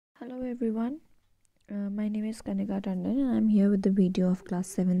Hello everyone, my name is Kanika Tandon and I'm here with the video of class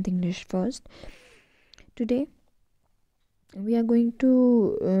 7th English first. Today we are going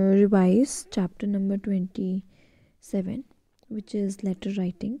to revise chapter number 27, which is letter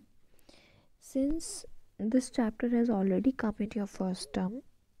writing. Since this chapter has already come into your first term,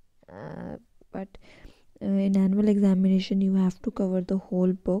 but in annual examination you have to cover the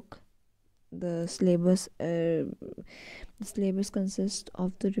whole book. The syllabus consists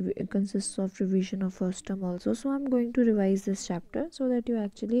of revision of first term also, so I'm going to revise this chapter so that you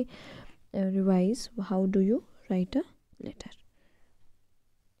actually revise how do you write a letter.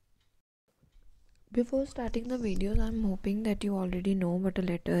 Before starting the videos, I'm hoping that you already know what a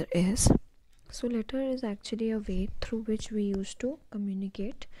letter is. So letter is actually a way through which we used to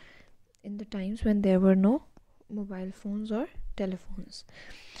communicate in the times when there were no mobile phones or telephones.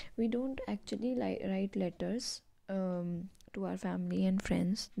 We don't actually write letters to our family and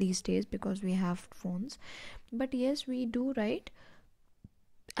friends these days because we have phones, but yes, we do write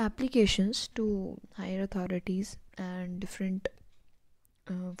applications to higher authorities and different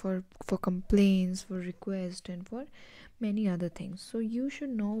for complaints, for requests, and for many other things. So you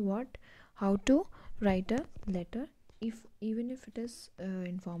should know how to write a letter, even if it is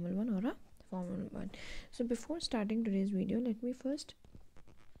informal one or a formal one. So before starting today's video, let me first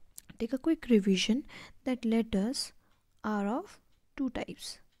take a quick revision that letters are of two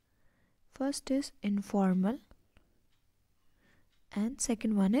types. First is informal and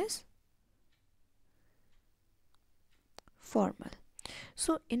second one is formal.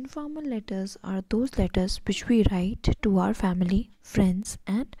 So informal letters are those letters which we write to our family, friends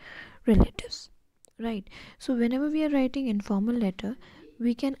and relatives, right? So whenever we are writing informal letter,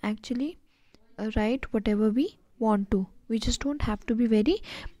 we can actually write whatever we want to. We just don't have to be very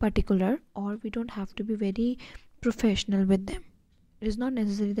particular, or we don't have to be very professional with them. It is not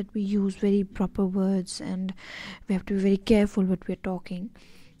necessary that we use very proper words, and we have to be very careful what we are talking.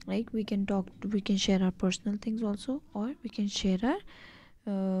 Like we can share our personal things also, or we can share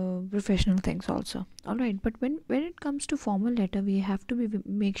our professional things also. All right, but when it comes to formal letter, we have to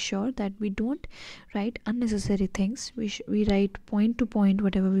make sure that we don't write unnecessary things. We write point to point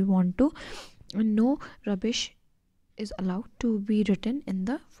whatever we want to, and no rubbish is allowed to be written in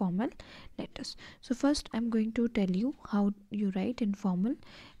the formal letters. So first I'm going to tell you how you write informal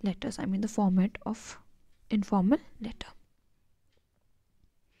letters, I mean the format of informal letter.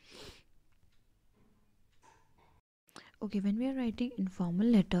 Okay, when we are writing informal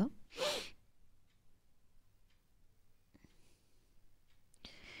letter,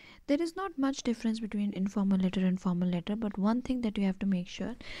 there is not much difference between informal letter and formal letter, but one thing that you have to make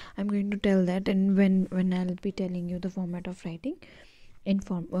sure, I'm going to tell that, and when I'll be telling you the format of writing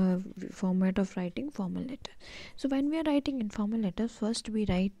formal letter. So when we are writing informal letters, first we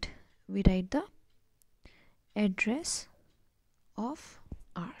write the address of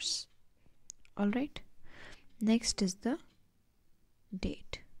ours. All right, next is the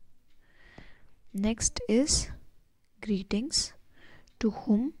date, next is greetings to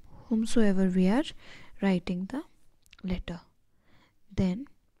whomsoever we are writing the letter. Then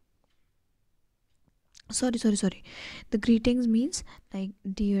sorry, the greetings means like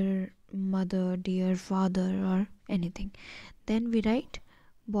dear mother, dear father, or anything. Then we write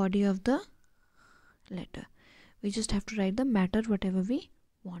body of the letter. We just have to write the matter whatever we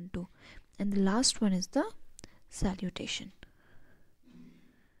want to. And the last one is the salutation.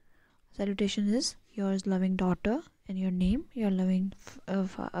 Salutation is yours loving daughter and your name, your loving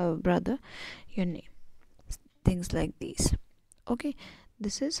brother, your name, things like these. Okay,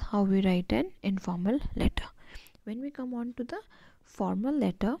 this is how we write an informal letter. When we come on to the formal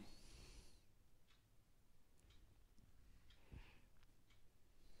letter,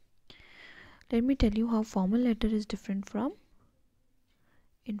 let me tell you how formal letter is different from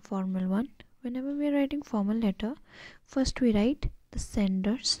informal one. Whenever we are writing formal letter, first we write the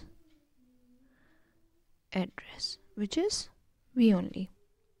sender's address, which is we only.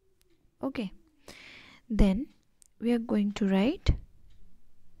 Okay, then we are going to write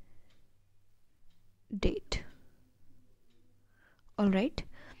date. All right,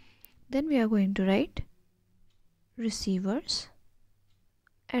 then we are going to write receiver's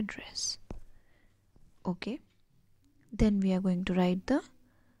address. Okay, then we are going to write the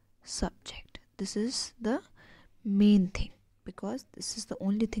subject. This is the main thing, because this is the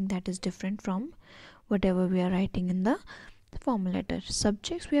only thing that is different from whatever we are writing in the formal letter.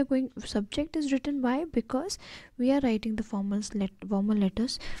 Subject is written by, because we are writing the formal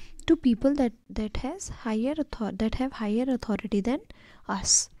letters to people that have higher authority than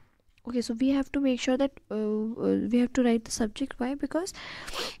us. Okay, so we have to make sure that we have to write the subject. Why? Because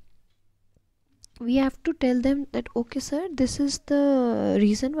we have to tell them that okay sir, this is the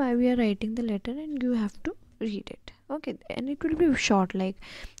reason why we are writing the letter and you have to read it. Okay, and it will be short. Like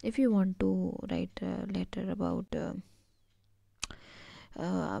if you want to write a letter about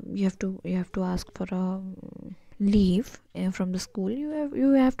you have to ask for a leave from the school,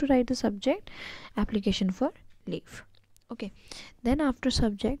 you have to write the subject application for leave. Okay, then after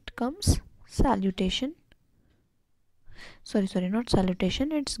subject comes salutation. Sorry, not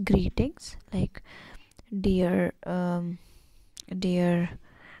salutation, it's greetings, like dear dear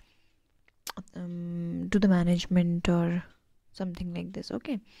to the management or something like this.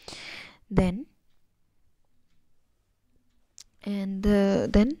 Okay, then then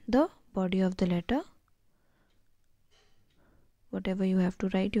the body of the letter, whatever you have to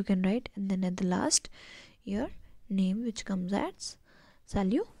write you can write, and then at the last your name, which comes as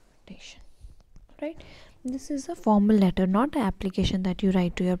salutation. Right, this is a formal letter, not an application that you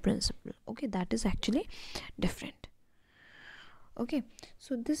write to your principal. Okay, that is actually different. Okay,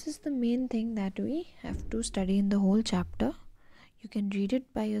 so this is the main thing that we have to study in the whole chapter. You can read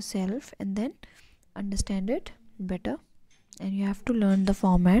it by yourself and then understand it better, and you have to learn the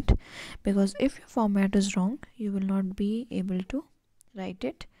format, because if your format is wrong you will not be able to write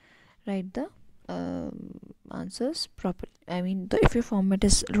the answers properly. I mean, if your format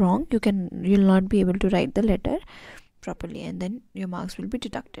is wrong, you'll not be able to write the letter properly, and then your marks will be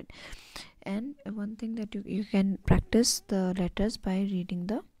deducted. And one thing that you can practice the letters by reading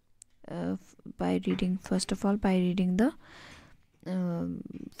the first of all by reading the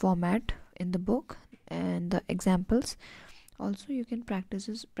format in the book and the examples. Also you can practice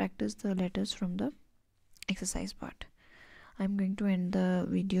the letters from the exercise part. I'm going to end the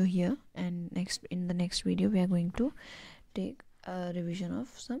video here, and in the next video we are going to take a revision of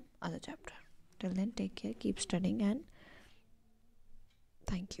some other chapter. Till then, take care, keep studying, and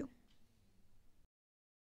thank you.